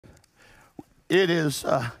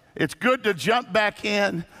It's good to jump back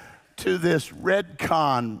in to this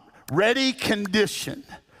REDCON, ready condition.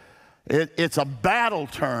 It's a battle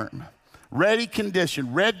term. Ready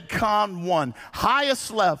condition, REDCON 1,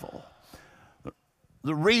 highest level.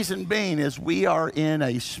 The reason being is we are in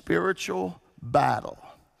a spiritual battle,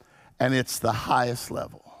 and it's the highest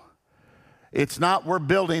level. It's not we're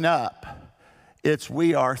building up, it's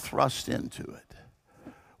we are thrust into it.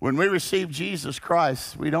 When we receive Jesus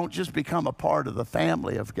Christ, we don't just become a part of the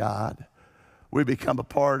family of God, we become a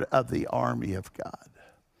part of the army of God.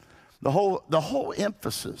 The whole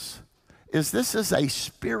emphasis is this is a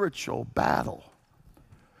spiritual battle.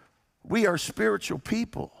 We are spiritual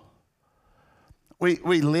people. We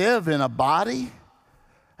live in a body.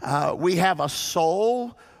 We have a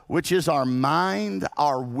soul, which is our mind,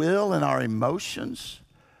 our will, and our emotions.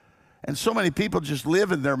 And so many people just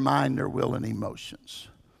live in their mind, their will, and emotions.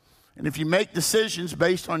 And if you make decisions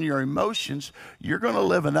based on your emotions, you're going to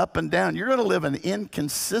live an up and down. You're going to live an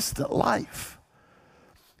inconsistent life.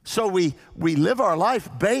 So we live our life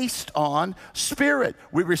based on spirit.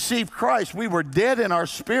 We receive Christ. We were dead in our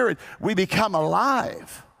spirit. We become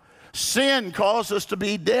alive. Sin caused us to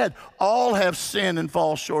be dead. All have sinned and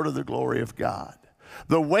fall short of the glory of God.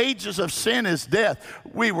 The wages of sin is death.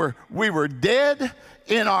 We were dead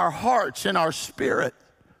in our hearts, in our spirit.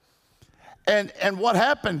 And what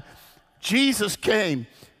happened? Jesus came.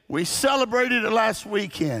 We celebrated it last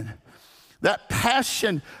weekend. That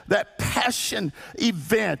passion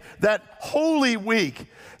event, that Holy Week,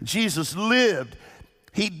 Jesus lived.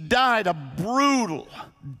 He died a brutal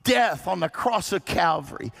death on the cross of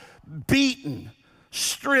Calvary, beaten,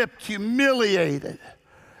 stripped, humiliated,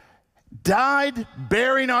 died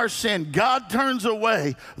bearing our sin. God turns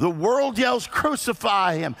away. The world yells,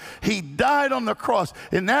 crucify him. He died on the cross.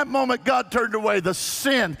 In that moment, God turned away. The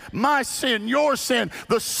sin, my sin, your sin,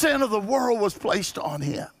 the sin of the world was placed on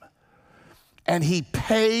him. And he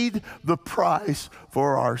paid the price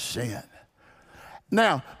for our sin.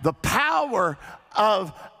 Now, the power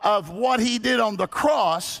of what he did on the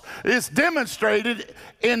cross is demonstrated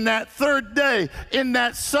in that third day, in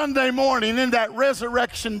that Sunday morning, in that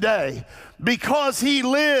resurrection day. Because he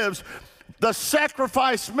lives, the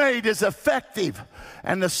sacrifice made is effective.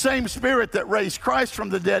 And the same spirit that raised Christ from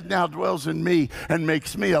the dead now dwells in me and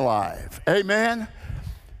makes me alive. Amen?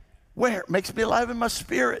 Where? It makes me alive in my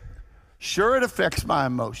spirit. Sure, it affects my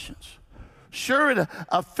emotions. Sure, it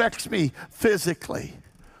affects me physically.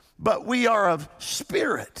 But we are of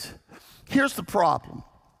spirit. Here's the problem,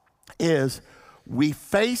 is we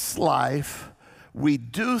face life, we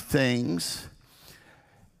do things,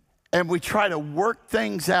 and we try to work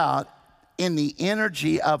things out in the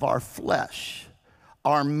energy of our flesh,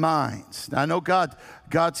 our minds. Now, I know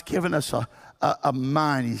God's given us a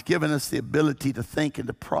mind. He's given us the ability to think and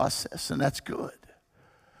to process, and that's good.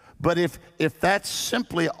 But if that's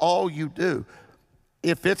simply all you do,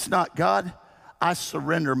 if it's not God, I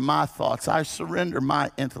surrender my thoughts. I surrender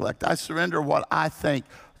my intellect. I surrender what I think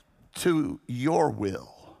to your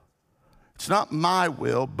will. It's not my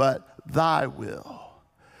will, but thy will.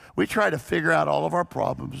 We try to figure out all of our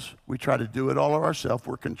problems. We try to do it all of ourselves.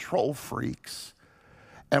 We're control freaks.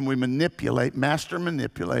 And we manipulate, master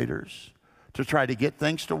manipulators, to try to get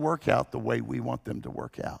things to work out the way we want them to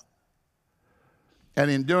work out. And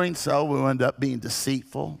in doing so, we'll end up being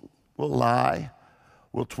deceitful. We'll lie.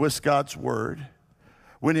 We'll twist God's word.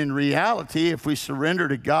 When in reality, if we surrender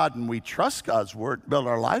to God and we trust God's word, build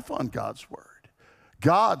our life on God's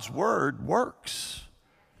word works.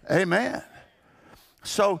 Amen.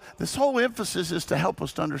 So this whole emphasis is to help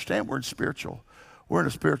us to understand we're in a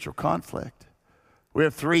spiritual conflict. We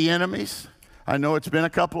have three enemies. I know it's been a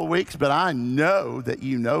couple of weeks, but I know that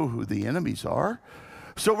you know who the enemies are.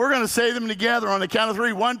 So we're going to say them together on the count of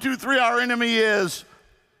three. 1, 2, 3, our enemy is.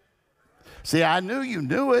 See, I knew you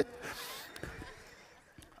knew it.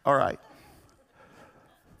 All right.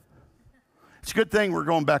 It's a good thing we're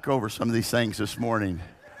going back over some of these things this morning.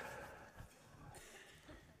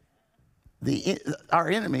 Our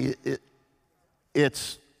enemy,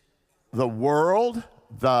 it's the world,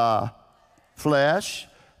 the flesh,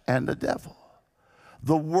 and the devil.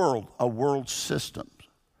 The world, a world system.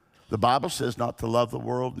 The Bible says not to love the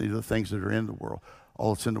world, neither the things that are in the world.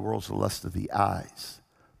 All that's in the world is the lust of the eyes,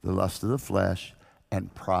 the lust of the flesh,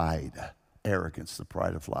 and pride, arrogance, the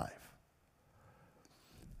pride of life.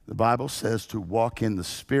 The Bible says to walk in the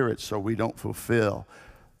Spirit so we don't fulfill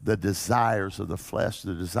the desires of the flesh.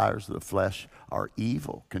 The desires of the flesh are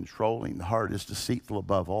evil, controlling. The heart is deceitful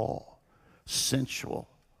above all, sensual,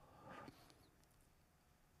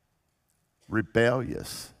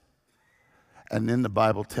 rebellious. And then the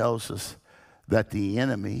Bible tells us that the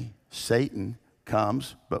enemy Satan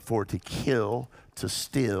comes but for to kill, to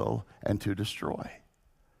steal, and to destroy.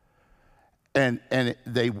 And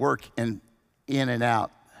they work in and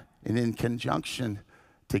out and in conjunction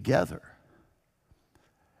together.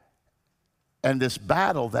 And this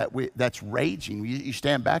battle that's raging, you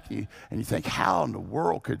stand back and you think, how in the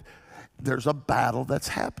world there's a battle that's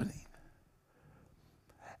happening.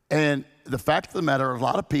 And the fact of the matter, a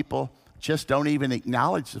lot of people just don't even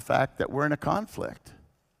acknowledge the fact that we're in a conflict.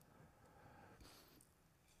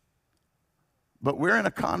 But we're in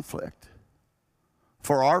a conflict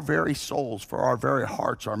for our very souls, for our very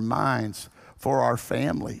hearts, our minds, for our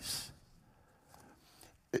families.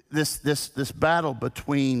 This battle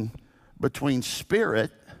between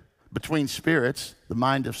spirits, the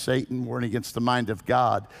mind of Satan warring against the mind of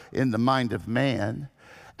God in the mind of man,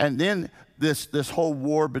 and then this whole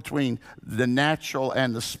war between the natural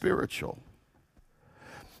and the spiritual.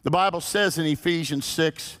 The Bible says in Ephesians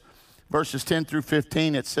 6, verses 10 through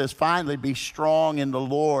 15, it says, finally be strong in the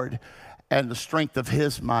Lord and the strength of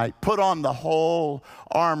his might. Put on the whole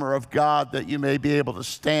armor of God that you may be able to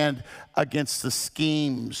stand against the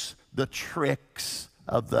schemes, the tricks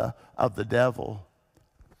of the devil.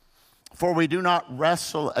 For we do not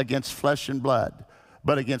wrestle against flesh and blood,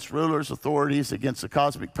 but against rulers, authorities, against the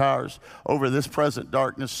cosmic powers over this present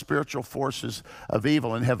darkness, spiritual forces of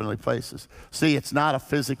evil in heavenly places. See, it's not a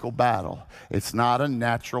physical battle. It's not a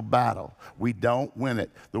natural battle. We don't win it.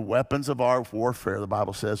 The weapons of our warfare, the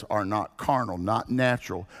Bible says, are not carnal, not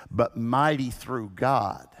natural, but mighty through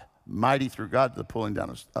God. Mighty through God to the pulling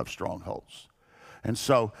down of strongholds. And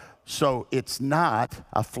so it's not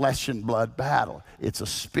a flesh and blood battle. It's a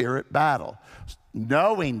spirit battle.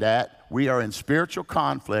 Knowing that we are in spiritual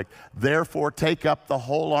conflict, therefore take up the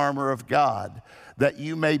whole armor of God, that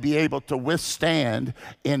you may be able to withstand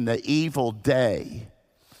in the evil day.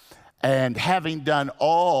 And having done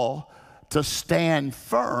all to stand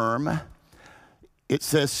firm, it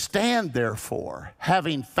says, stand therefore,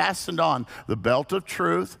 having fastened on the belt of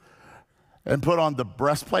truth, and put on the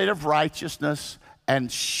breastplate of righteousness,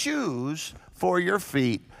 and shoes for your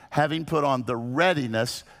feet, having put on the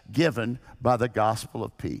readiness given by the gospel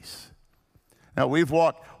of peace. Now, we've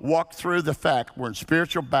walked through the fact we're in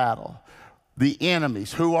spiritual battle, the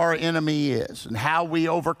enemies, who our enemy is, and how we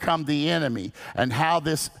overcome the enemy, and how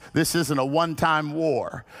this isn't a one-time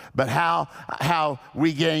war, but how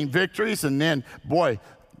we gain victories, and then, boy,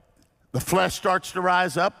 the flesh starts to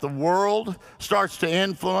rise up. The world starts to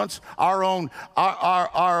influence the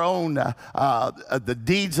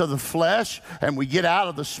deeds of the flesh, and we get out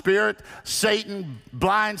of the spirit. Satan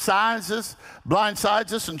blindsides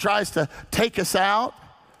us and tries to take us out.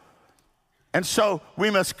 And so we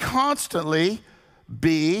must constantly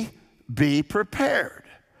be prepared.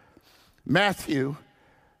 Matthew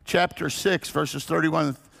chapter 6, verses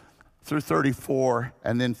 31 through 34,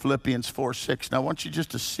 and then Philippians 4:6. Now, I want you just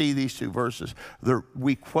to see these two verses.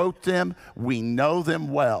 We quote them. We know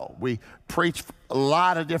them well. We preach a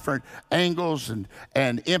lot of different angles and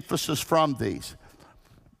emphasis from these.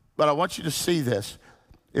 But I want you to see this.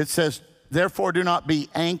 It says, therefore, do not be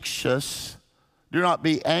anxious. Do not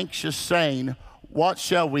be anxious, saying, what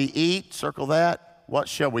shall we eat? Circle that. What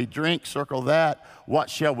shall we drink? Circle that. What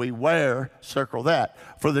shall we wear? Circle that.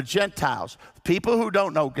 For the Gentiles, people who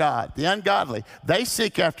don't know God, the ungodly, they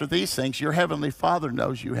seek after these things. Your heavenly Father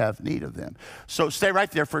knows you have need of them. So stay right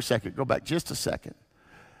there for a second. Go back just a second.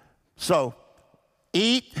 So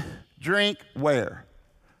eat, drink, wear.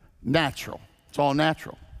 Natural. It's all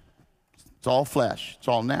natural. It's all flesh. It's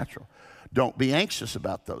all natural. Don't be anxious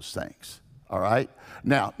about those things. All right?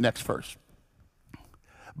 Now, next verse.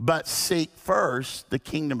 But seek first the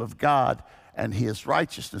kingdom of God and his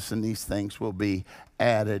righteousness, and these things will be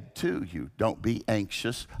added to you. Don't be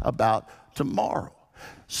anxious about tomorrow.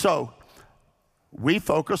 So we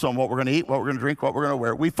focus on what we're going to eat, what we're going to drink, what we're going to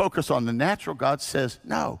wear. We focus on the natural. God says,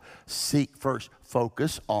 no, seek first.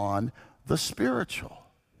 Focus on the spiritual.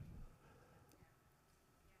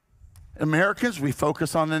 Americans, we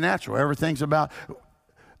focus on the natural. Everything's about,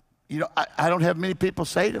 I don't have many people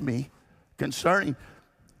say to me concerning,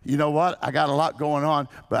 you know what, I got a lot going on,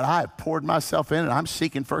 but I have poured myself in and I'm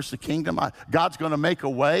seeking first the kingdom. God's going to make a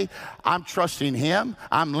way. I'm trusting him.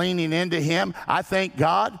 I'm leaning into him. I thank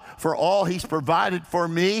God for all he's provided for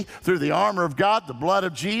me through the armor of God, the blood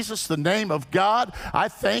of Jesus, the name of God.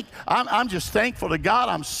 I'm just thankful to God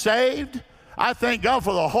I'm saved. I thank God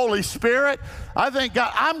for the Holy Spirit. I thank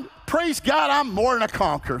God. Praise God, I'm more than a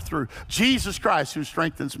conqueror through Jesus Christ who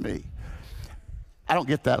strengthens me. I don't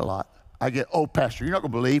get that a lot. I get, oh, Pastor, you're not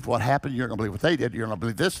going to believe what happened. You're not going to believe what they did. You're not going to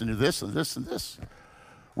believe this and do this and this and this.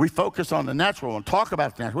 We focus on the natural and talk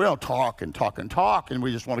about the natural. We don't talk and talk and talk, and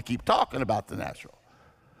we just want to keep talking about the natural.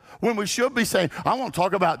 When we should be saying, I want to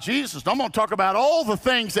talk about Jesus. I'm going to talk about all the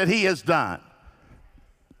things that he has done.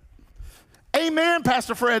 Amen,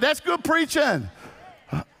 Pastor Fred. That's good preaching.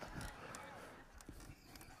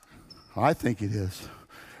 I think it is.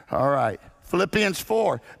 All right. Philippians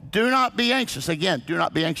 4. Do not be anxious. Again, do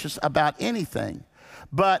not be anxious about anything,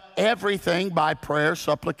 but everything by prayer,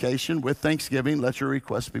 supplication, with thanksgiving, let your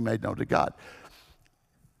requests be made known to God.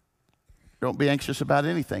 Don't be anxious about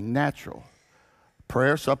anything. Natural.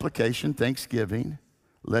 Prayer, supplication, thanksgiving,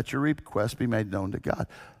 let your requests be made known to God.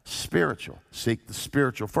 Spiritual. Seek the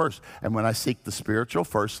spiritual first. And when I seek the spiritual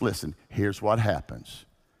first, listen, here's what happens.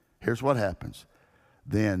 Here's what happens.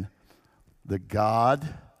 Then the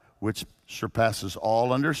God which surpasses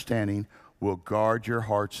all understanding will guard your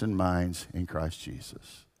hearts and minds in Christ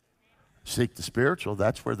Jesus. Seek the spiritual.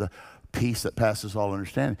 That's where the peace that passes all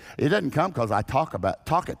understanding. It doesn't come because I talk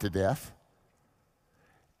it to death.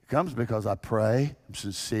 It comes because I pray, I'm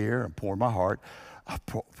sincere, and pour my heart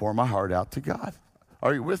out to God.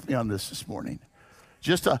 Are you with me on this morning?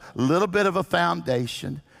 Just a little bit of a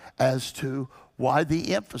foundation as to why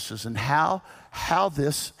the emphasis and how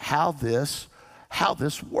this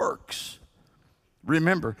works.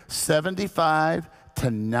 Remember, 75 to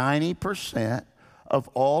 90% of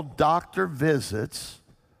all doctor visits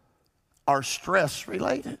are stress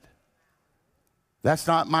related. That's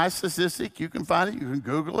not my statistic. You can find it. You can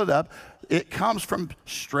Google it up. It comes from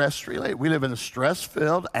stress related. We live in a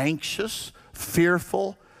stress-filled, anxious,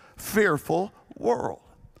 fearful world.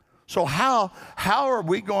 So how are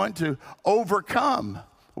we going to overcome?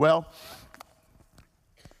 Well,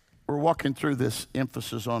 we're walking through this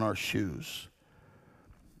emphasis on our shoes.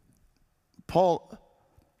 Paul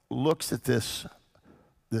looks at this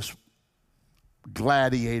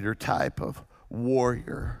gladiator type of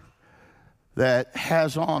warrior that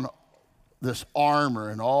has on this armor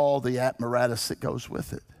and all the apparatus that goes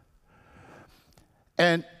with it.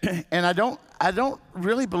 And I don't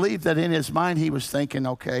really believe that in his mind he was thinking,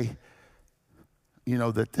 okay, you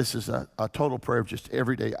know, that this is a total prayer of just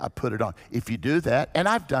every day I put it on. If you do that, and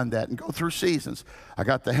I've done that and go through seasons. I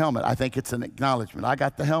got the helmet. I think it's an acknowledgement. I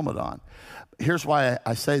got the helmet on. Here's why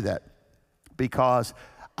I say that. Because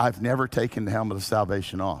I've never taken the helmet of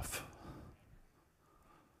salvation off.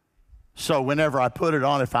 So whenever I put it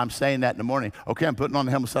on, if I'm saying that in the morning, okay, I'm putting on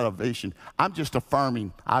the helmet of salvation, I'm just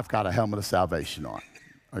affirming I've got a helmet of salvation on.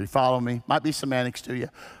 Are you following me? Might be semantics to you,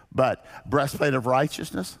 but breastplate of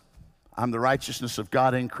righteousness. I'm the righteousness of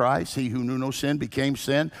God in Christ. He who knew no sin became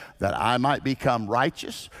sin that I might become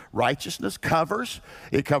righteous. Righteousness covers.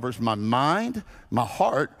 It covers my mind, my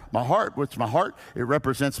heart. My heart, what's my heart? It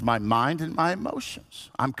represents my mind and my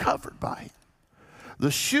emotions. I'm covered by it.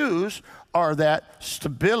 The shoes are that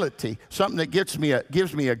stability, something that gives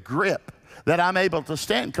me a grip that I'm able to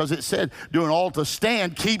stand, because it said, doing all to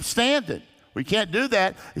stand, keep standing. We can't do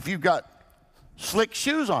that if you've got slick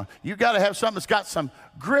shoes on. You've got to have something that's got some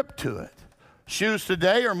grip to it. Shoes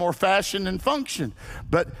today are more fashion than function,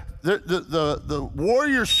 but the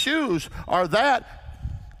warrior shoes are that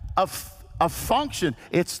of function.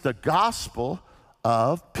 It's the gospel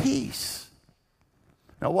of peace.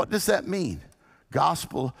 Now, what does that mean?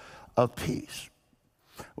 Gospel of peace.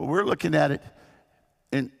 Well, we're looking at it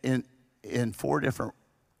in four different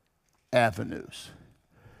avenues.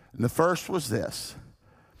 And the first was this.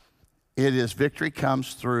 It is victory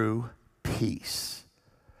comes through peace.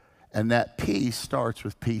 And that peace starts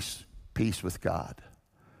with peace with God.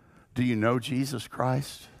 Do you know Jesus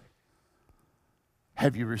Christ?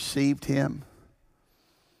 Have you received him?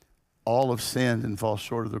 All have sinned and fall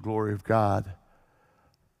short of the glory of God.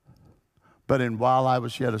 But while I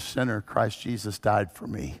was yet a sinner, Christ Jesus died for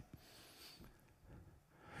me.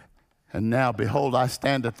 And now, behold, I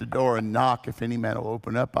stand at the door and knock. If any man will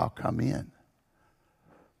open up, I'll come in.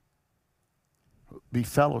 Be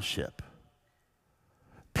fellowship.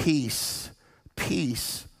 Peace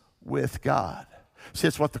with God. See,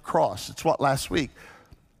 it's what it's what last week,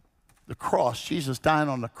 the cross, Jesus dying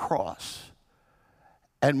on the cross.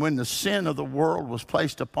 And when the sin of the world was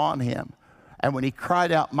placed upon him, and when he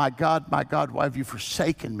cried out, my God, why have you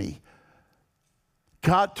forsaken me?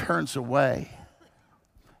 God turns away.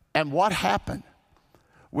 And what happened?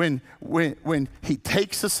 When he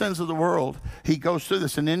takes the sins of the world, he goes through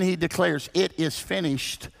this, and then he declares, it is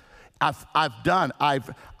finished. I've done.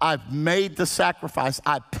 I've made the sacrifice.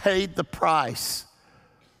 I paid the price.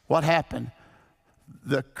 What happened?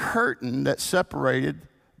 The curtain that separated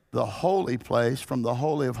the holy place from the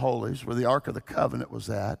Holy of Holies, where the Ark of the Covenant was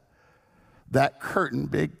at, that curtain,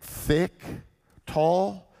 big, thick,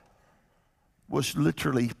 tall, was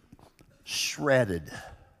literally shredded,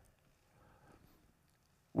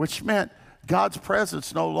 which meant God's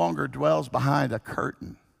presence no longer dwells behind a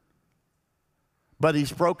curtain, but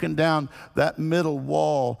he's broken down that middle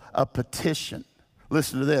wall of petition.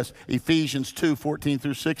 Listen to this, Ephesians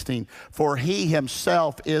 2:14-16. For he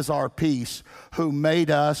himself is our peace, who made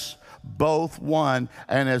us both one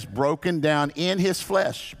and has broken down in his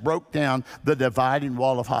flesh, broke down the dividing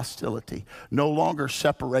wall of hostility. No longer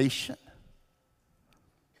separation.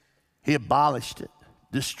 He abolished it,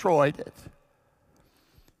 destroyed it.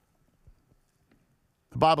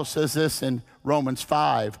 The Bible says this in Romans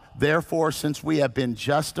 5, therefore, since we have been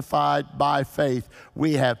justified by faith,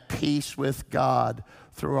 we have peace with God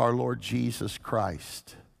through our Lord Jesus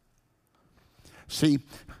Christ. See,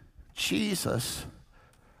 Jesus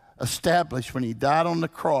established when he died on the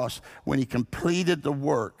cross, when he completed the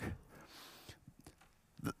work,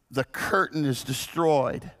 the curtain is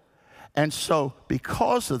destroyed. And so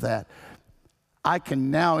because of that, I can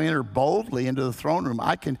now enter boldly into the throne room.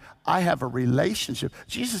 I have a relationship.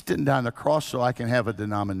 Jesus didn't die on the cross so I can have a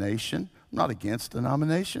denomination. I'm not against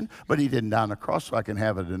denomination, but he didn't die on the cross so I can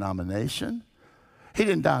have a denomination. He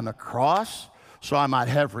didn't die on the cross so I might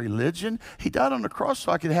have religion. He died on the cross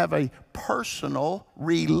so I could have a personal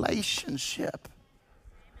relationship.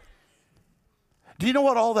 Do you know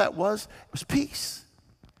what all that was? It was peace.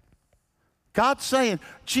 God saying,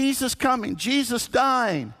 Jesus coming, Jesus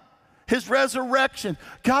dying, his resurrection.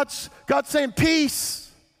 God's saying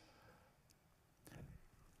peace.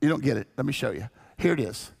 You don't get it. Let me show you. Here it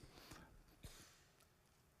is.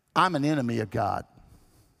 I'm an enemy of God.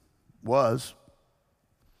 Was.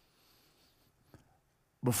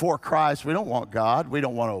 Before Christ, we don't want God. We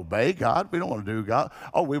don't want to obey God. We don't want to do God.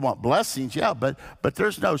 Oh, we want blessings, yeah, but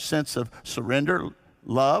there's no sense of surrender,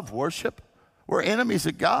 love, worship. We're enemies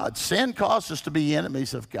of God. Sin caused us to be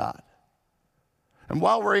enemies of God. And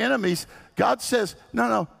while we're enemies, God says,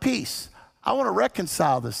 no, peace. I want to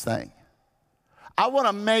reconcile this thing. I want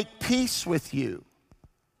to make peace with you.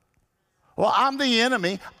 Well, I'm the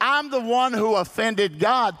enemy. I'm the one who offended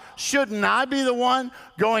God. Shouldn't I be the one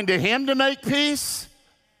going to him to make peace?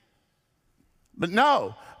 But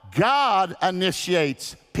no, God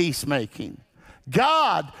initiates peacemaking.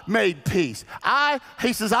 God made peace.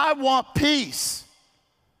 He says, I want peace.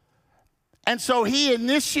 And so he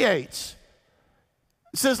initiates.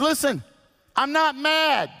 He says, listen, I'm not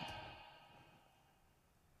mad.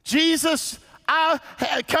 Jesus,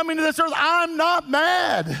 coming to this earth, I'm not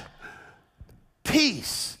mad.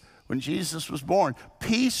 Peace. When Jesus was born,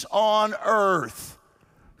 peace on earth,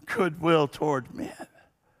 goodwill toward men.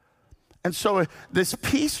 And so this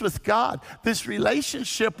peace with God, this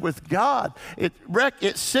relationship with God,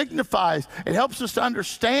 it signifies, it helps us to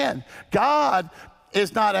understand God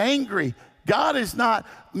is not angry. God is not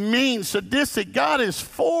mean, sadistic. God is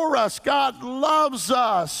for us. God loves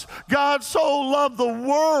us. God so loved the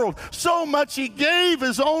world, so much he gave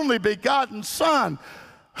his only begotten Son.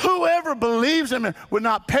 Whoever believes in him would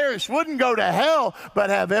not perish, wouldn't go to hell,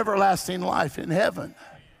 but have everlasting life in heaven.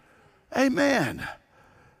 Amen.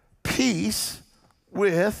 Peace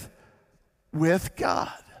with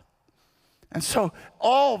God. And so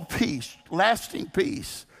all peace, lasting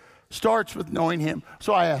peace, starts with knowing him.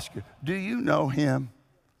 So I ask you, do you know him?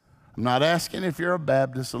 I'm not asking if you're a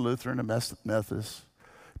Baptist, a Lutheran, a Methodist,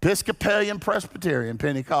 Episcopalian, Presbyterian,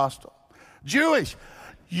 Pentecostal, Jewish,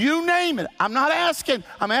 you name it. I'm not asking.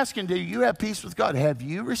 I'm asking, do you have peace with God? Have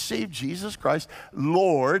you received Jesus Christ,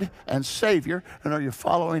 Lord and Savior, and are you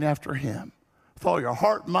following after him? With all your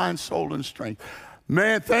heart, mind, soul, and strength.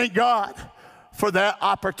 Man, thank God for that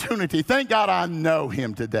opportunity. Thank God I know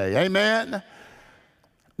him today. Amen?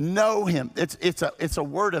 Know him. It's a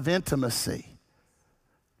word of intimacy.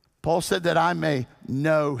 Paul said that I may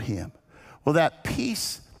know him. Well, that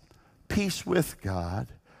peace with God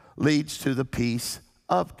leads to the peace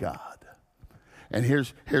of God. And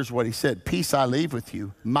here's what he said. Peace I leave with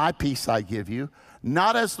you. My peace I give you.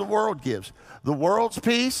 Not as the world gives. The world's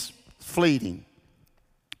peace, fleeting.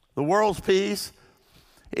 The world's peace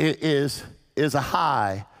is a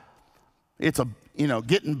high. It's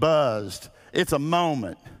getting buzzed. It's a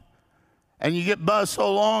moment. And you get buzzed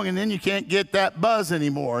so long, and then you can't get that buzz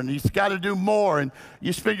anymore, and you've got to do more, and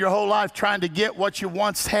you spend your whole life trying to get what you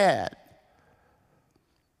once had.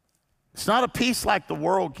 It's not a peace like the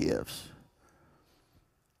world gives.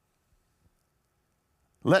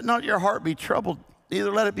 Let not your heart be troubled,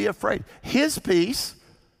 neither let it be afraid. His peace,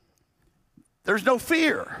 there's no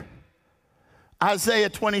fear. Isaiah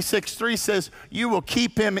 26:3 says, you will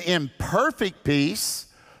keep him in perfect peace,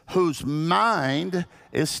 whose mind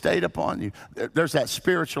is stayed upon you. There's that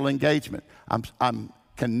spiritual engagement. I'm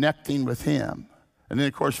connecting with him. And then,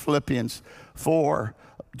 of course, Philippians 4,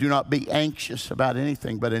 do not be anxious about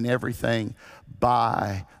anything, but in everything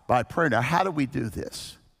by prayer. Now, how do we do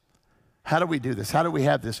this? How do we do this? How do we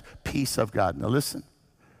have this peace of God? Now, listen.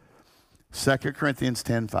 2 Corinthians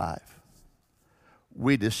 10:5.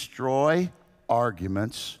 We destroy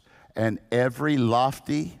arguments and every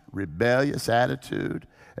lofty, rebellious attitude,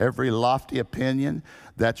 every lofty opinion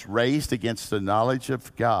that's raised against the knowledge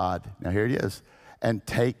of God. Now, here it is. And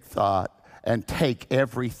take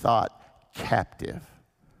every thought captive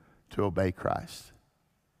to obey Christ.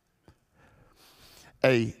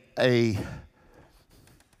 A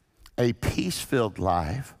peace-filled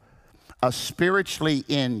life, a spiritually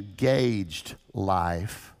engaged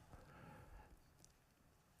life,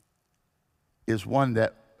 is one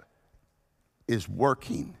that is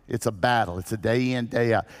working. It's a battle. It's a day in,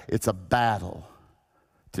 day out. It's a battle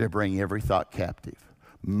to bring every thought captive.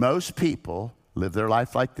 Most people live their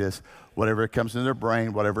life like this. Whatever comes in their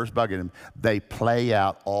brain, whatever's bugging them, they play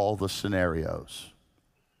out all the scenarios.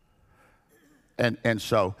 And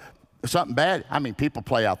so something bad, I mean, people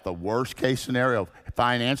play out the worst case scenario of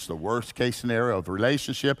finance, the worst case scenario of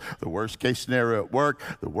relationship, the worst case scenario at work,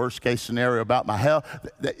 the worst case scenario about my health.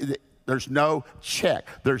 There's no check.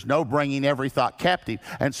 There's no bringing every thought captive.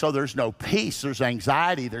 And so there's no peace. There's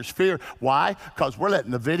anxiety. There's fear. Why? Because we're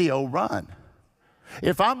letting the video run.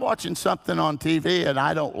 If I'm watching something on TV and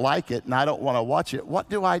I don't like it and I don't want to watch it, what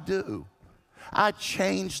do? I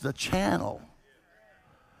change the channel.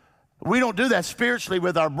 We don't do that spiritually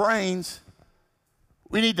with our brains.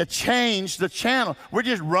 We need to change the channel. We're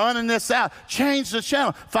just running this out. Change the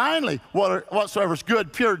channel. Finally, whatsoever is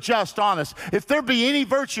good, pure, just, honest. If there be any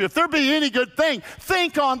virtue, if there be any good thing,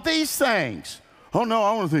 think on these things. Oh, no,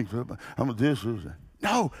 I want to think. I'm going to this.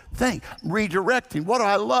 No, think. Redirecting. What do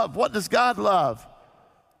I love? What does God love?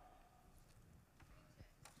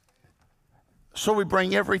 So we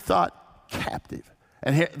bring every thought captive.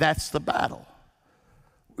 And here, that's the battle.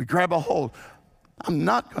 We grab a hold. I'm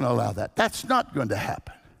not going to allow that. That's not going to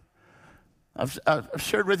happen. I've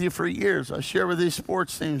shared with you for years. I share with these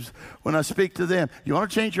sports teams when I speak to them. You want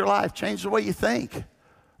to change your life? Change the way you think.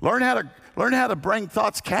 Learn how to bring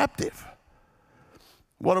thoughts captive.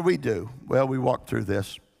 What do? Well, we walk through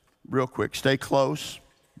this real quick. Stay close.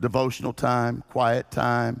 Devotional time, quiet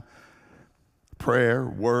time, prayer,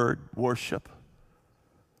 word, worship.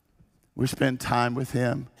 We spend time with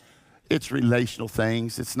Him. It's relational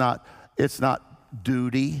things. It's not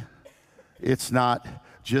duty. It's not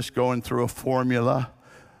just going through a formula,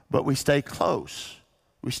 but we stay close.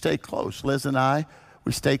 We stay close. Liz and I,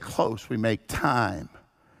 we stay close. We make time,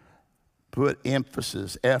 put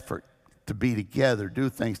emphasis, effort to be together, do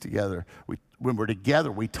things together. When we're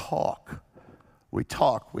together, we talk. We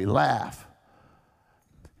talk, we laugh.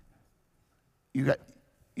 You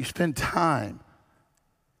spend time,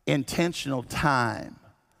 intentional time.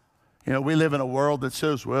 You know, we live in a world that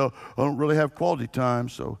says, well, I don't really have quality time,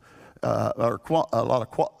 so a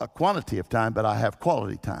quantity of time, but I have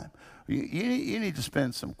quality time. You need to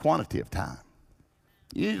spend some quantity of time.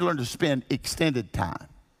 You need to learn to spend extended time.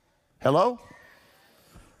 Hello?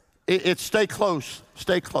 It's stay close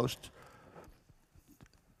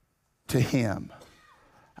to Him.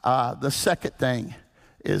 The second thing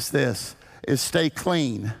is this, is stay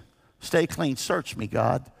clean. Stay clean. Search me,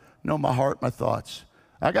 God. Know my heart, my thoughts.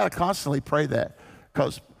 I got to constantly pray that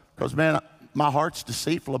because, man, my heart's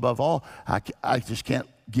deceitful above all. I just can't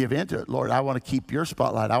give into it. Lord, I want to keep your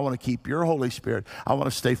spotlight. I want to keep your Holy Spirit. I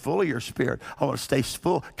want to stay full of your Spirit. I want to stay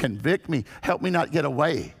full. Convict me. Help me not get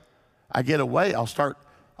away. I get away, I'll start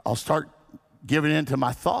giving into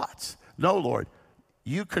my thoughts. No, Lord,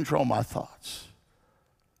 you control my thoughts.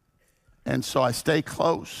 And so I stay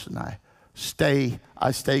close and I stay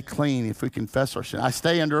clean if we confess our sin. I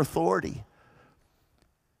stay under authority.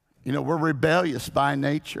 You know, we're rebellious by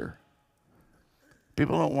nature.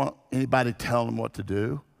 People don't want anybody to tell them what to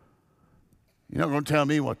do. You're not going to tell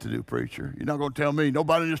me what to do, preacher. You're not going to tell me.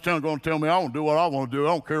 Nobody in this town is going to tell me I want to do what I want to do. I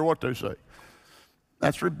don't care what they say.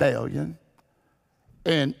 That's rebellion.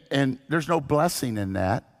 And there's no blessing in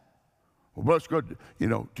that. Well, that's good. You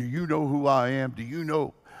know, do you know who I am? Do you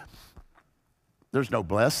know? There's no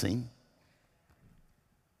blessing.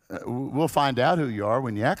 We'll find out who you are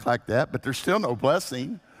when you act like that, but there's still no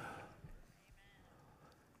blessing.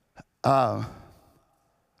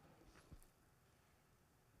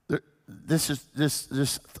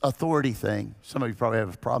 This authority thing. Some of you probably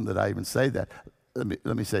have a problem that I even say that.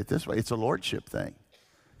 Let me say it this way. It's a lordship thing.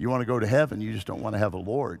 You want to go to heaven, you just don't want to have a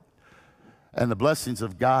Lord. And the blessings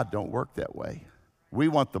of God don't work that way. We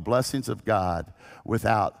want the blessings of God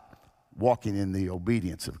without walking in the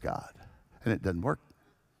obedience of God. And it doesn't work.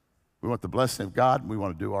 We want the blessing of God, and we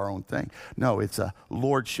want to do our own thing. No, it's a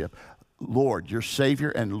lordship. Lord, you're Savior,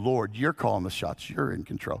 and Lord, you're calling the shots. You're in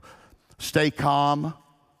control. Stay calm.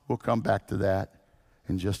 We'll come back to that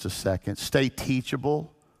in just a second. Stay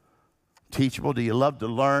teachable. Teachable. Do you love to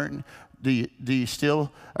learn? Are you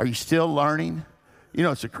still learning? You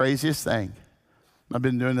know, it's the craziest thing. I've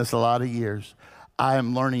been doing this a lot of years. I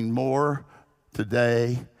am learning more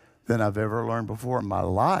today than I've ever learned before in my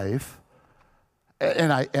life.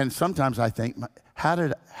 And sometimes I think, how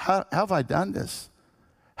have I done this?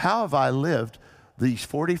 How have I lived these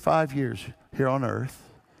 45 years here on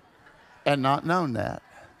earth and not known that?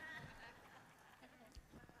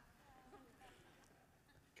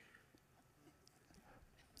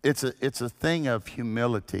 It's a thing of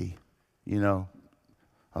humility, you know.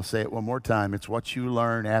 I'll say it one more time. It's what you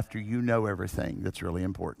learn after you know everything that's really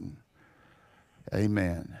important.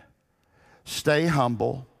 Amen. Stay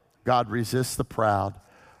humble. God resists the proud,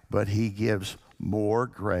 but he gives more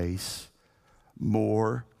grace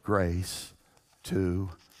to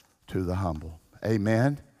the humble.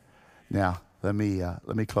 Amen. Now, let me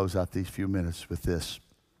close out these few minutes with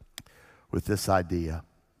this idea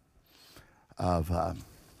of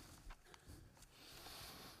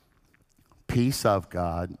peace of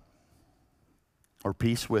God, or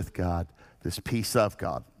peace with God, this peace of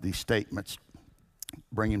God, these statements,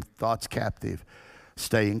 bringing thoughts captive,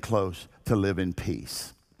 staying close, to live in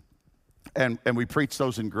peace. And we preach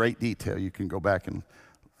those in great detail. You can go back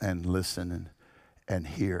and listen and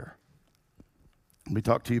hear. Let me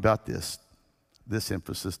talk to you about this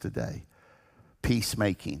emphasis today,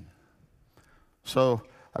 peacemaking. So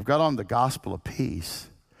I've got on the gospel of peace,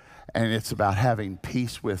 and it's about having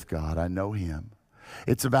peace with God. I know him.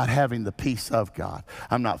 It's about having the peace of God.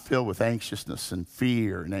 I'm not filled with anxiousness and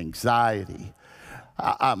fear and anxiety.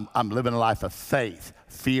 I'm living a life of faith.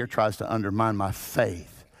 Fear tries to undermine my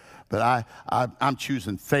faith. But I'm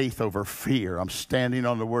choosing faith over fear. I'm standing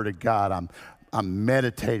on the Word of God. I'm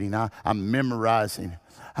meditating. I'm memorizing.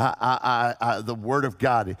 The Word of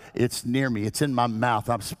God, it's near me. It's in my mouth.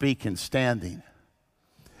 I'm speaking, standing.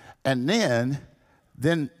 And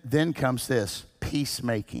then comes this,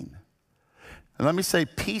 peacemaking. And let me say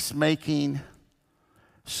peacemaking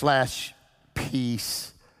 /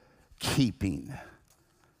 peacekeeping.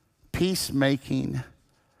 Peacemaking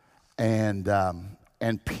and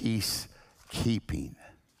peacekeeping.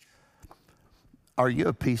 Are you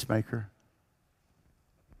a peacemaker?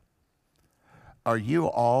 Are you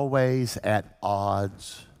always at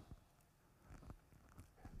odds?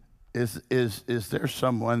 Is there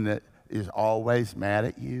someone that is always mad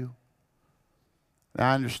at you?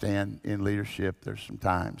 Now, I understand in leadership there's some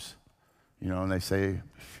times, you know, and they say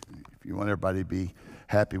if you want everybody to be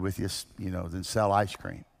happy with you, you know, then sell ice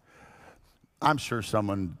cream. I'm sure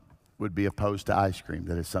someone would be opposed to ice cream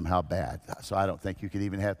that is somehow bad, so I don't think you could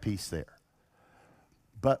even have peace there.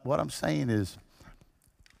 But what I'm saying is,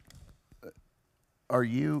 are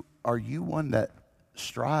you one that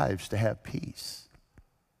strives to have peace?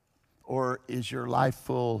 Or is your life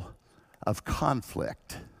full of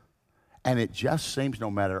conflict? And it just seems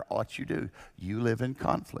no matter what you do, you live in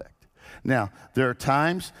conflict. Now, there are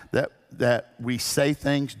times that we say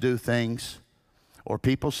things, do things, or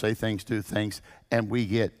people say things, do things, and we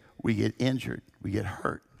get injured, we get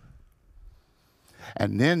hurt.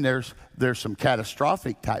 And then there's some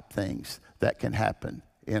catastrophic type things that can happen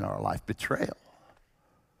in our life. Betrayal.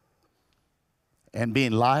 And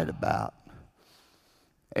being lied about.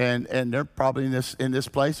 And they're probably in this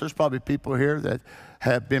place, there's probably people here that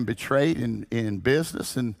have been betrayed in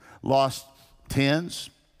business and lost tens,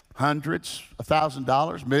 hundreds,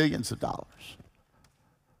 $1,000, millions of dollars.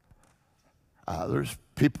 There's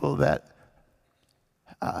people that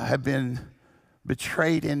have been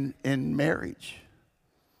betrayed in marriage.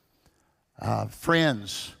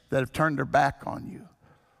 Friends that have turned their back on you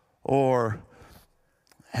or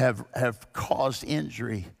have caused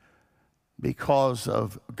injury because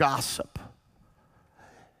of gossip.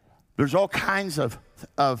 There's all kinds of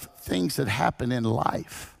things that happen in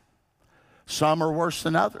life. Some are worse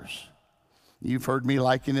than others. You've heard me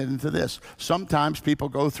liken it into this. Sometimes people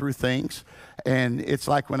go through things, and it's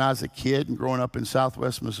like when I was a kid and growing up in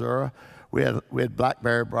Southwest Missouri, we had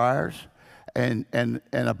blackberry briars, and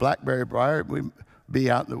a blackberry briar, we'd be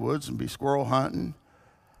out in the woods and be squirrel hunting,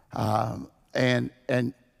 and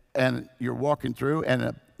you're walking through,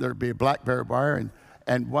 and there'd be a blackberry briar,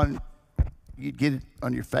 and one, you'd get it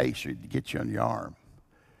on your face, or you'd get you on your arm,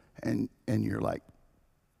 and you're like,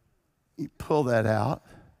 you pull that out,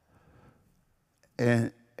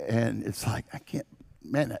 and it's like, I can't,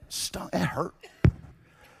 man, that stung, that hurt.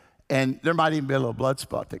 And there might even be a little blood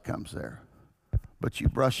spot that comes there. but you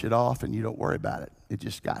brush it off and you don't worry about it. It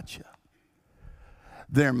just got you.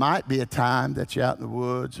 There might be a time that you're out in the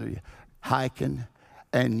woods or you're hiking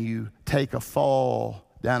and you take a fall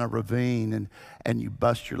down a ravine and you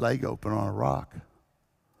bust your leg open on a rock.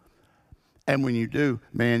 And when you do,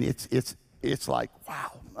 man, it's like,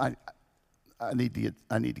 wow, I need to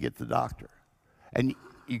get to the doctor. And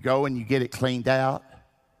you go and you get it cleaned out.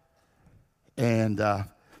 And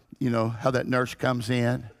you know how that nurse comes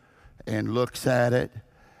in and looks at it,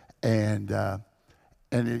 and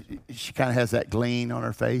she kind of has that gleam on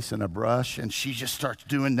her face and a brush, and she just starts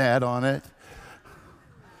doing that on it.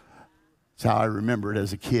 That's how I remember it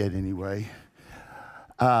as a kid anyway.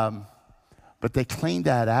 But they cleaned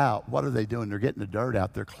that out. What are they doing? They're getting the dirt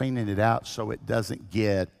out. They're cleaning it out so it doesn't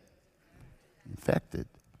get infected.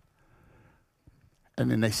 And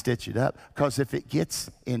then they stitch it up. Because if it gets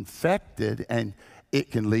infected, and it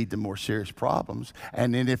can lead to more serious problems.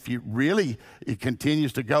 And then if it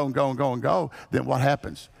continues to go and go and go and go, then what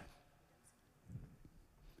happens?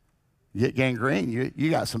 You get gangrene. You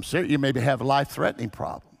got some serious, you maybe have a life-threatening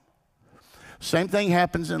problem. Same thing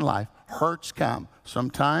happens in life. Hurts come.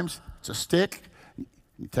 Sometimes it's a stick.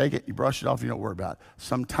 You take it, you brush it off, you don't worry about it.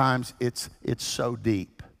 Sometimes it's so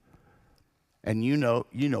deep. And you know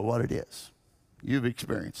what it is. You've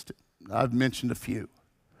experienced it. I've mentioned a few.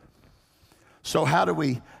 So how do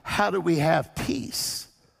we have peace?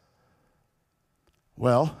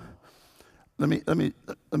 Well, let me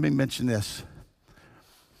mention this.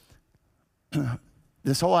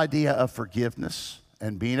 This whole idea of forgiveness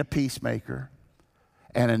and being a peacemaker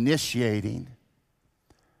and initiating,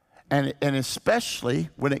 and especially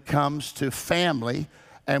when it comes to family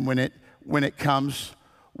and when it comes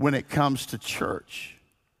to church.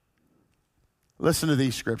 Listen to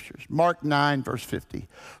these scriptures. Mark 9, verse 50.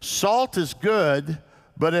 Salt is good,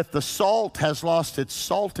 but if the salt has lost its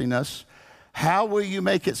saltiness, how will you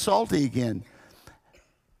make it salty again?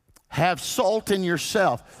 Have salt in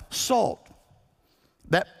yourself. Salt,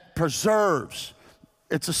 that preserves.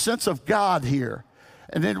 It's a sense of God here.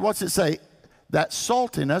 And then what's it say? That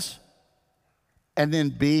saltiness, and then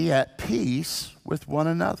be at peace with one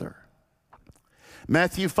another.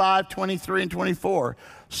 Matthew 5, 23 and 24.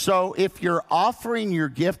 So if you're offering your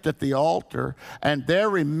gift at the altar and there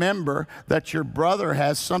remember that your brother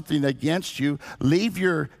has something against you, leave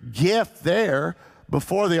your gift there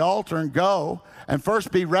before the altar and go and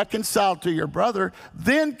first be reconciled to your brother,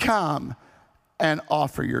 then come and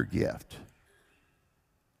offer your gift.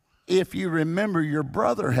 If you remember your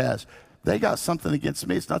brother they got something against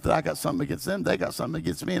me. It's not that I got something against them. They got something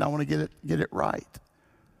against me and I want to get it right.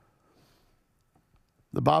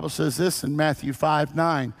 The Bible says this in Matthew 5,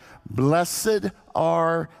 9, blessed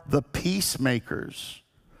are the peacemakers,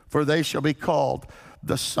 for they shall be called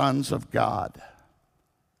the sons of God.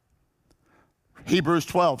 Hebrews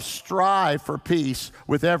 12, strive for peace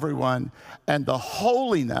with everyone and for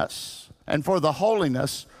the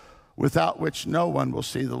holiness without which no one will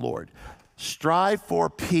see the Lord. Strive for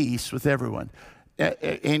peace with everyone.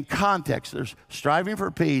 In context, there's striving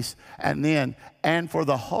for peace and for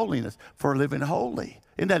the holiness, for living holy.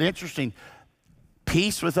 Isn't that interesting?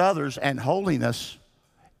 Peace with others and holiness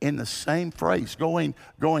in the same phrase, going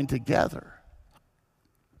together.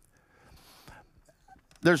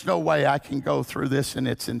 There's no way I can go through this in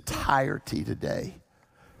its entirety today,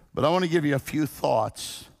 but I want to give you a few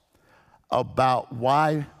thoughts about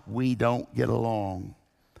why we don't get along,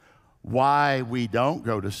 why we don't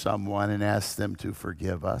go to someone and ask them to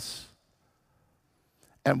forgive us,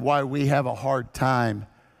 and why we have a hard time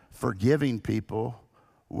forgiving people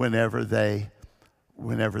whenever they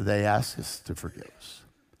ask us to forgive us.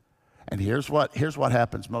 And here's what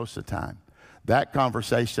happens most of the time. That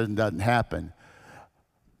conversation doesn't happen,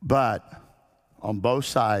 but on both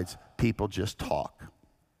sides, people just talk.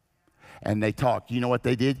 And they talk. You know what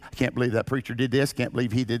they did? I can't believe that preacher did this. Can't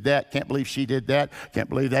believe he did that. Can't believe she did that. Can't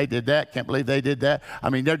believe they did that. Can't believe they did that. I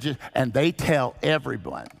mean, and they tell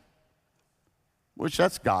everyone, which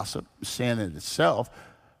that's gossip, sin in itself.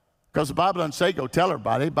 Because the Bible doesn't say go tell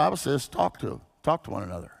everybody. The Bible says talk to one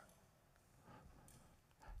another.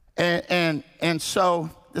 And so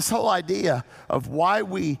this whole idea of why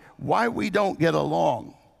we don't get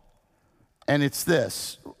along, and it's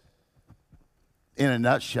this, in a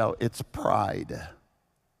nutshell, it's pride.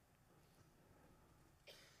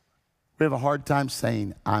 We have a hard time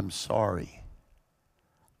saying, I'm sorry.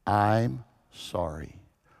 I'm sorry.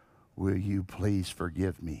 Will you please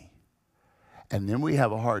forgive me? And then we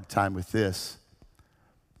have a hard time with this.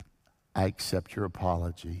 I accept your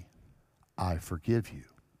apology. I forgive you.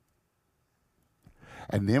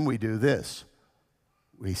 And then we do this.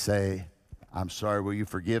 We say, I'm sorry, will you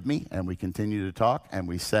forgive me? And we continue to talk, and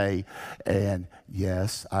we say, and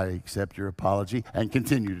yes, I accept your apology, and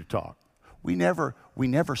continue to talk. We never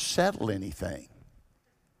settle anything.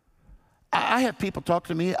 I have people talk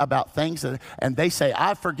to me about things and they say,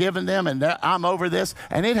 I've forgiven them and I'm over this.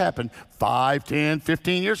 And it happened 5, 10,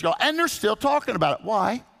 15 years ago. And they're still talking about it.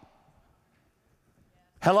 Why?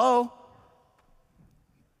 Hello?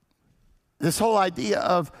 This whole idea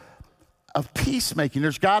of peacemaking,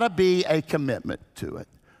 there's got to be a commitment to it.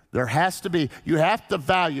 There has to be. You have to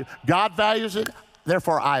value. God values it,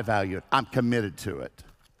 therefore I value it. I'm committed to it.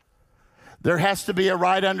 There has to be a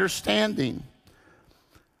right understanding.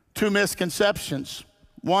 2 misconceptions.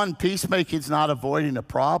 1, peacemaking is not avoiding a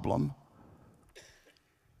problem.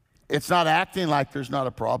 It's not acting like there's not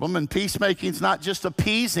a problem. And peacemaking is not just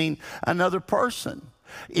appeasing another person.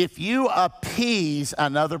 If you appease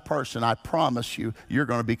another person, I promise you, you're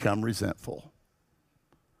going to become resentful.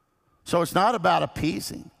 So it's not about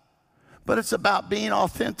appeasing, but it's about being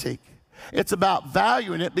authentic. It's about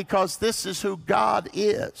valuing it because this is who God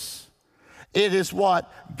is. It is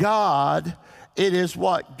what God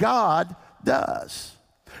does.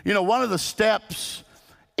 You know, one of the steps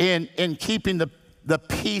in keeping the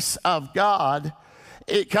peace of God,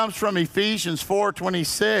 it comes from Ephesians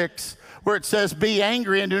 4:26, where it says, be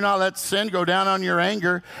angry and do not let sin go down on your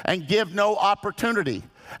anger and give no opportunity.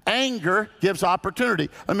 Anger gives opportunity.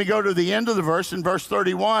 Let me go to the end of the verse. In verse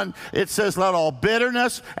 31, it says, let all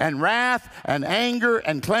bitterness and wrath and anger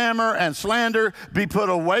and clamor and slander be put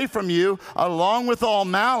away from you, along with all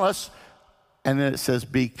malice. And then it says,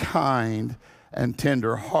 be kind and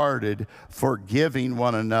tender-hearted, forgiving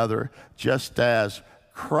one another, just as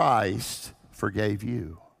Christ forgave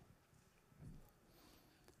you.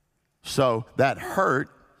 So that hurt,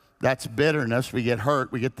 that's bitterness. We get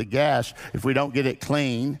hurt, we get the gash. If we don't get it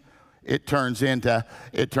clean, it turns into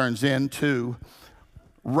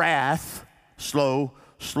wrath, slow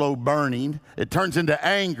burning. It turns into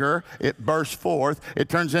anger. It bursts forth. It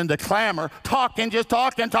turns into clamor, talking.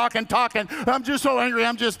 I'm just so angry.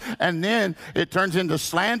 And then it turns into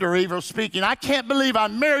slander, evil speaking. I can't believe I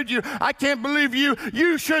married you. I can't believe you.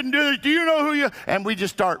 You shouldn't do this. Do you know who you? And we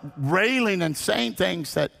just start railing and saying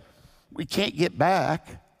things that we can't get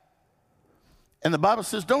back. And the Bible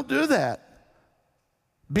says, don't do that.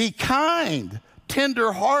 Be kind,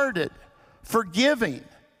 tender-hearted, forgiving,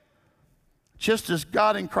 just as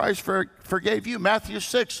God in Christ forgave you. Matthew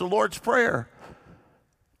 6, the Lord's Prayer.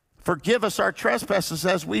 Forgive us our trespasses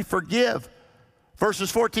as we forgive.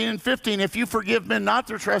 Verses 14 and 15, if you forgive men not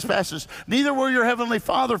their trespasses, neither will your heavenly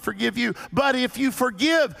Father forgive you. But if you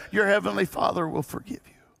forgive, your heavenly Father will forgive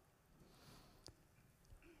you.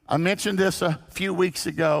 I mentioned this a few weeks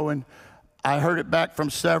ago, and I heard it back from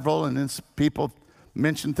several, and then people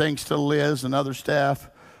mentioned things to Liz and other staff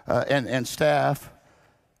and staff.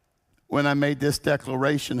 When I made this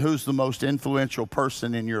declaration, who's the most influential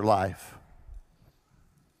person in your life?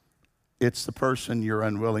 It's the person you're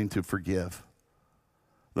unwilling to forgive.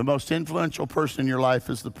 The most influential person in your life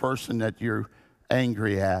is the person that you're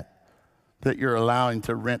angry at, that you're allowing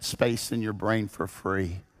to rent space in your brain for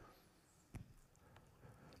free.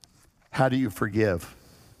 How do you forgive?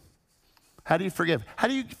 How do you forgive? How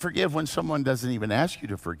do you forgive when someone doesn't even ask you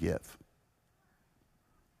to forgive?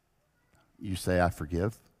 You say, I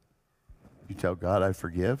forgive. You tell God, I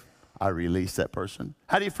forgive. I release that person.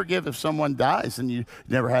 How do you forgive if someone dies and you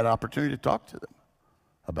never had an opportunity to talk to them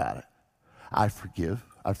about it? I forgive.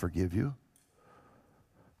 I forgive you.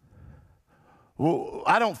 Well,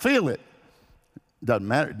 I don't feel it. Doesn't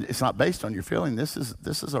matter. It's not based on your feeling. This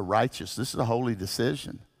is a holy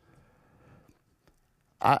decision.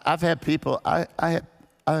 I've had people, I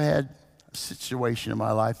had a situation in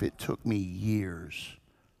my life, it took me years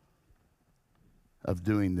of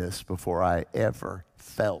doing this before I ever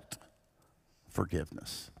felt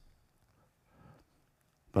forgiveness.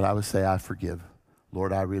 But I would say, I forgive.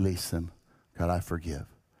 Lord, I release them. God, I forgive.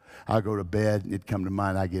 I'd go to bed, and it'd come to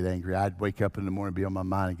mind, I'd get angry. I'd wake up in the morning, be on my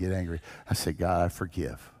mind, and get angry. I say, God, I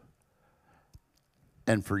forgive.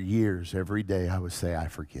 And for years, every day, I would say, I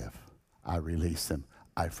forgive. I release them.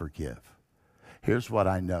 I forgive. Here's what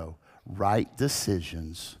I know. Right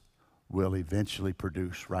decisions will eventually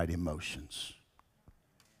produce right emotions.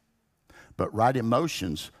 But right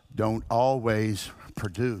emotions don't always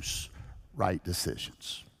produce right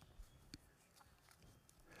decisions.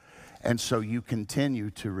 And so you continue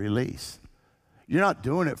to release. You're not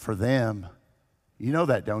doing it for them. You know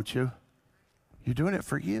that, don't you? You're doing it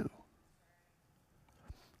for you.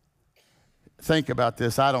 Think about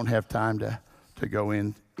this. I don't have time to go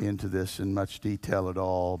into this in much detail at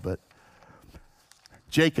all, but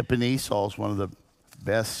Jacob and Esau is one of the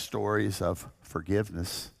best stories of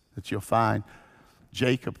forgiveness that you'll find.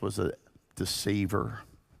 Jacob was a deceiver.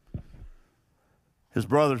 His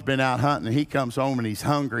brother's been out hunting, and he comes home and he's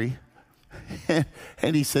hungry.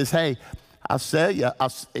 And he says, hey, I'll sell you.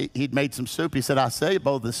 He'd made some soup. He said, I'll sell you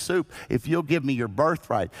both this soup if you'll give me your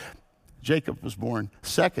birthright. Jacob was born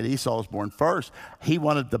second. Esau was born first. He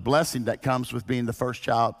wanted the blessing that comes with being the first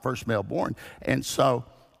child, first male born. And so,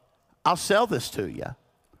 I'll sell this to you.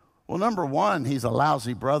 Well, number one, he's a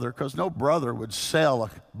lousy brother because no brother would sell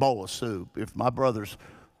a bowl of soup. If my brother's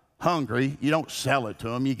hungry, you don't sell it to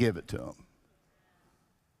him, you give it to him.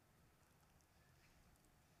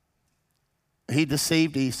 He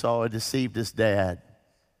deceived Esau, he deceived his dad.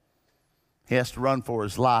 He has to run for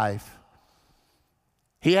his life.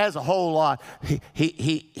 He has a whole lot.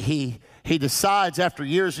 He decides after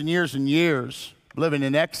years and years and years living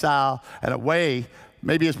in exile and away,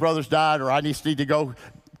 maybe his brothers died or I just need to go.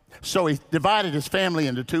 So he divided his family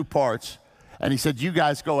into two parts. And he said, you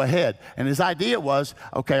guys go ahead. And his idea was,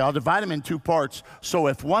 okay, I'll divide them in two parts. So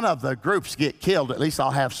if one of the groups get killed, at least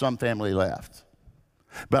I'll have some family left.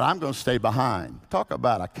 But I'm going to stay behind. Talk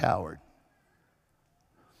about a coward.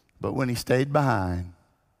 But when he stayed behind,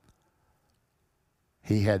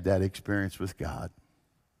 he had that experience with God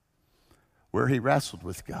where he wrestled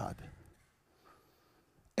with God.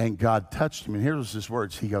 And God touched him. And here was his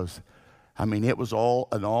words. He goes, it was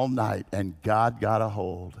an all night, and God got a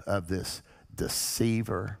hold of this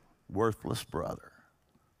deceiver, worthless brother,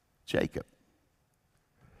 Jacob.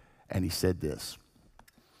 And he said this.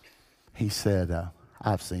 He said,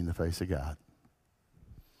 I've seen the face of God.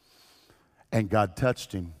 And God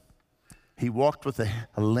touched him. He walked with a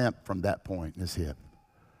limp from that point in his hip.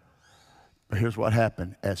 But here's what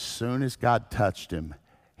happened. As soon as God touched him,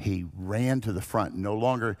 he ran to the front. No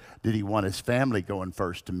longer did he want his family going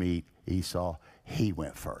first to meet Esau. He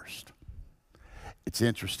went first. It's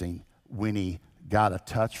interesting. When he got a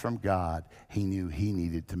touch from God, he knew he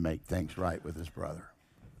needed to make things right with his brother.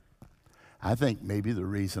 I think maybe the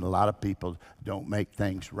reason a lot of people don't make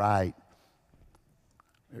things right,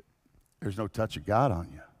 there's no touch of God on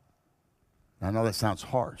you. I know that sounds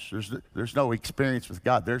harsh. There's no experience with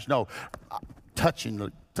God. There's no touching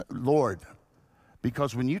the Lord.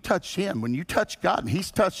 Because when you touch him, when you touch God and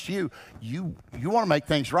he's touched you, you want to make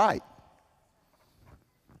things right.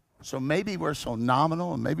 So maybe we're so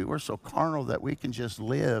nominal and maybe we're so carnal that we can just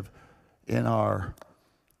live in our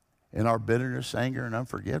bitterness, anger, and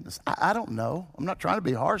unforgiveness. I don't know. I'm not trying to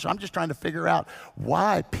be harsh. I'm just trying to figure out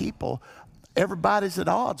why everybody's at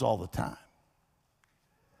odds all the time.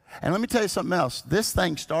 And let me tell you something else. This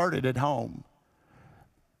thing started at home.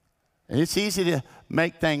 And it's easy to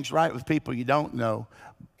make things right with people you don't know,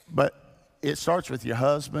 but it starts with your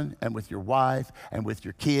husband and with your wife and with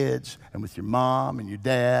your kids and with your mom and your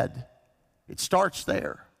dad. It starts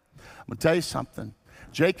there. I'm going to tell you something.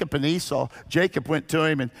 Jacob and Esau, Jacob went to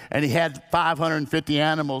him and he had 550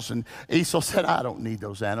 animals, and Esau said, I don't need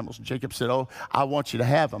those animals. And Jacob said, oh, I want you to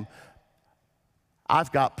have them.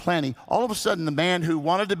 I've got plenty. All of a sudden, the man who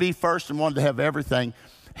wanted to be first and wanted to have everything,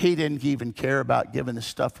 he didn't even care about giving his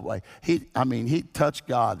stuff away. He touched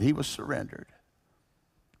God. He was surrendered.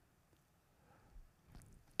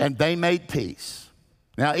 And they made peace.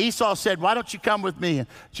 Now, Esau said, why don't you come with me? And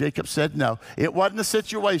Jacob said no. It wasn't a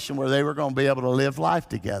situation where they were going to be able to live life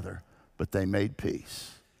together, but they made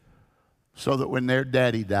peace. So that when their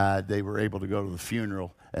daddy died, they were able to go to the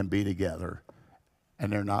funeral and be together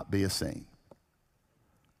and there not be a scene.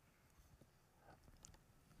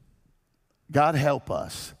 God help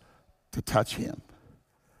us to touch him.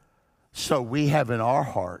 So we have in our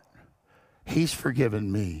heart, he's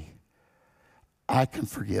forgiven me. I can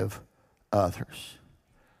forgive others.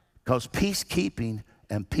 Because peacekeeping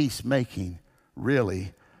and peacemaking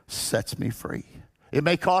really sets me free. It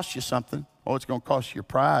may cost you something. Oh, it's going to cost you your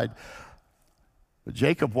pride. But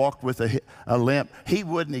Jacob walked with a limp. He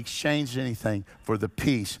wouldn't exchange anything for the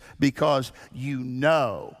peace because you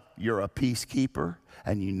know you're a peacekeeper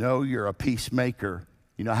and you know you're a peacemaker.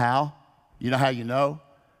 You know how? You know how you know?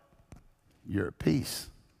 You're at peace.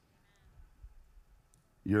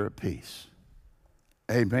 You're at peace.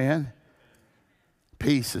 Amen?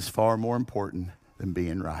 Peace is far more important than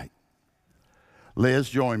being right. Liz,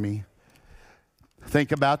 join me.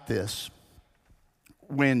 Think about this.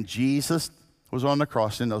 When Jesus was on the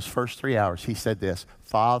cross in those first 3 hours, he said this,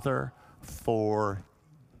 Father, forgive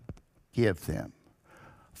them.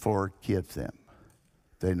 Forgive them.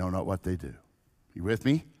 They know not what they do. You with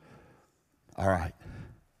me? All right.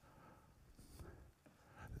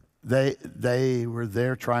 They were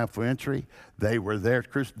their triumphal entry. They were their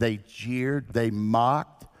crucifixion. They jeered. They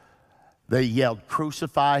mocked. They yelled,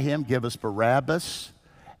 crucify him, give us Barabbas.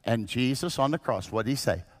 And Jesus on the cross, what did he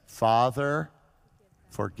say? Father,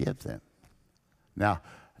 forgive them. Now,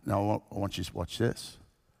 I want you to watch this.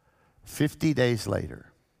 50 days later,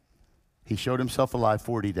 he showed himself alive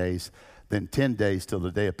 40 days, then 10 days till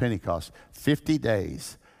the day of Pentecost. 50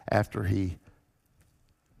 days after he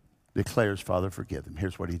declares, Father, forgive them.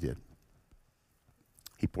 Here's what he did.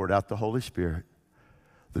 He poured out the Holy Spirit.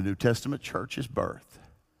 The New Testament church is birthed.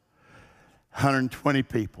 120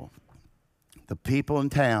 people. The people in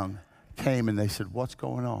town came and they said, what's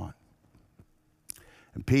going on?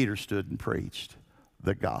 And Peter stood and preached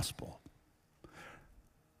the gospel.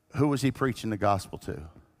 Who was he preaching the gospel to?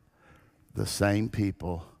 The same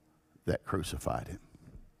people that crucified him,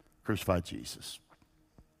 crucified Jesus.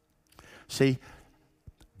 See,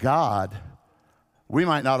 God, we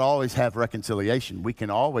might not always have reconciliation. We can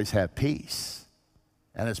always have peace.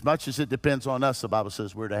 And as much as it depends on us, the Bible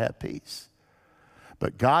says we're to have peace.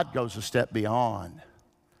 But God goes a step beyond.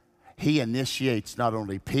 He initiates not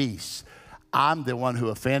only peace. I'm the one who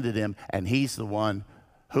offended him, and he's the one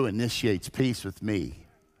who initiates peace with me.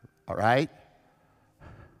 All right?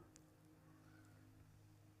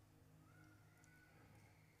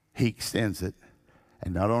 He extends it.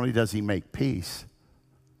 And not only does he make peace,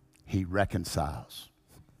 he reconciles.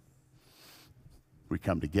 We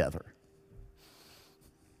come together.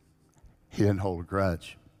 He didn't hold a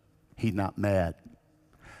grudge. He's not mad.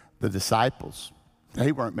 The disciples,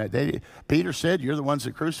 they weren't mad. Peter said, you're the ones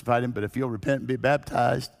that crucified him, but if you'll repent and be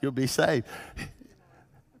baptized, you'll be saved.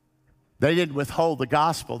 They didn't withhold the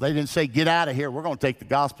gospel. They didn't say, get out of here. We're going to take the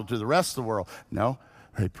gospel to the rest of the world. No,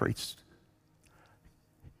 they preached.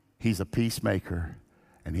 He's a peacemaker,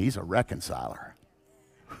 and he's a reconciler.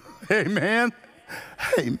 Amen.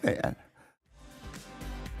 Amen.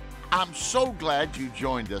 I'm so glad you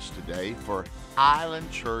joined us today for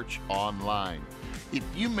Island Church Online. If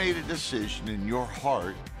you made a decision in your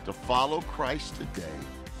heart to follow Christ today,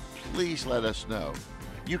 please let us know.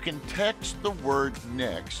 You can text the word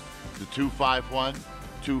NEXT to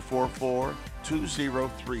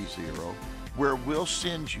 251-244-2030, where we'll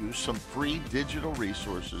send you some free digital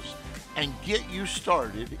resources and get you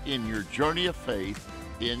started in your journey of faith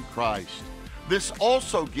in Christ. This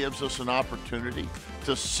also gives us an opportunity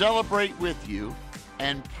to celebrate with you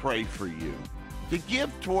and pray for you. To give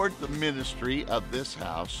toward the ministry of this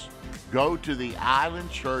house, go to the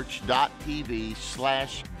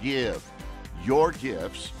islandchurch.tv/give. Your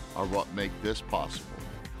gifts are what make this possible.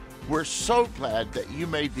 We're so glad that you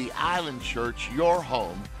made the Island Church your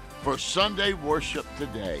home for Sunday worship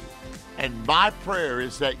today. And my prayer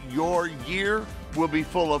is that your year will be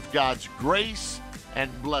full of God's grace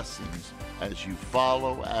and blessings as you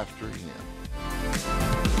follow after Him.